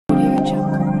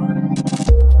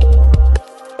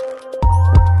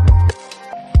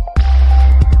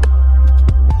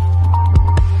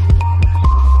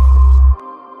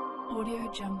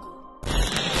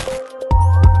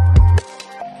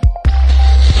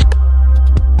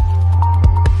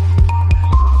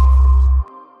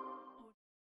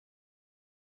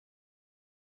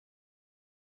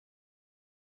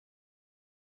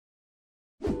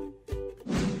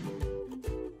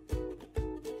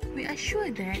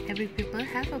sure that every people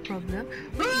have a problem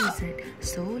with lizard.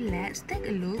 So let's take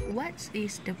a look what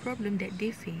is the problem that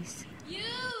they face. This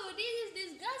is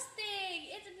disgusting.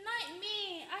 It's a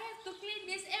nightmare. I have to clean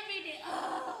this every day.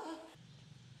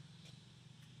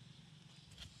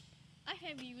 I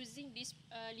have been using this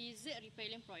lizard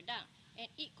repellent product, and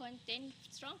it contains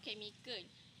strong chemical,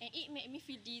 and it made me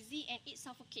feel dizzy and it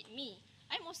suffocate me.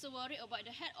 I'm also worried about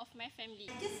the health of my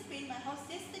family. I just painted my house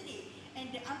yesterday,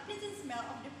 and the unpleasant smell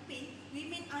of the paint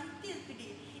remained until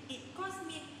today. It caused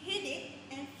me headache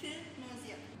and feel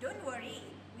nausea. Don't worry,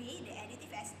 we, the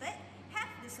additive expert, have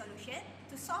the solution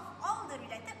to solve all the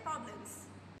related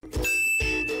problems.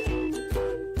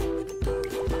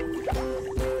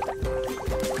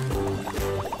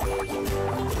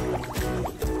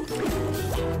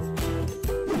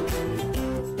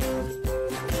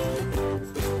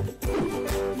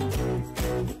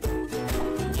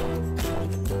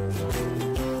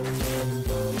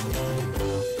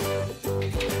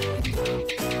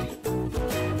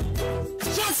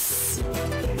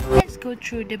 Let's go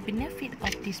through the benefit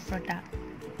of this product.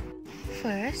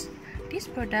 First, these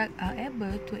products are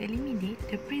able to eliminate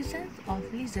the presence of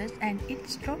lizards and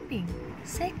its dropping.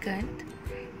 Second,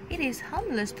 it is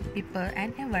harmless to people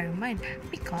and environment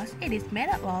because it is made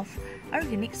up of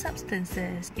organic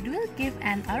substances. It will give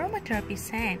an aromatherapy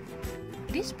scent.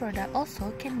 This product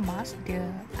also can mask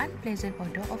the unpleasant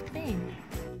odor of paint.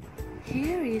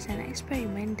 Here is an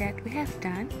experiment that we have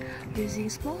done using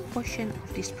small portion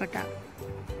of this product.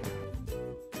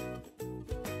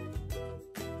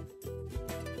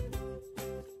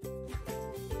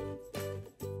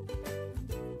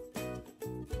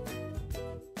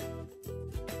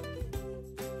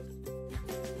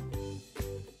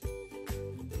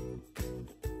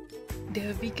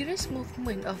 The vigorous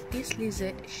movement of this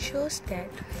lizard shows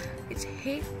that it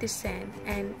hates the sand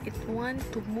and it wants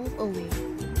to move away.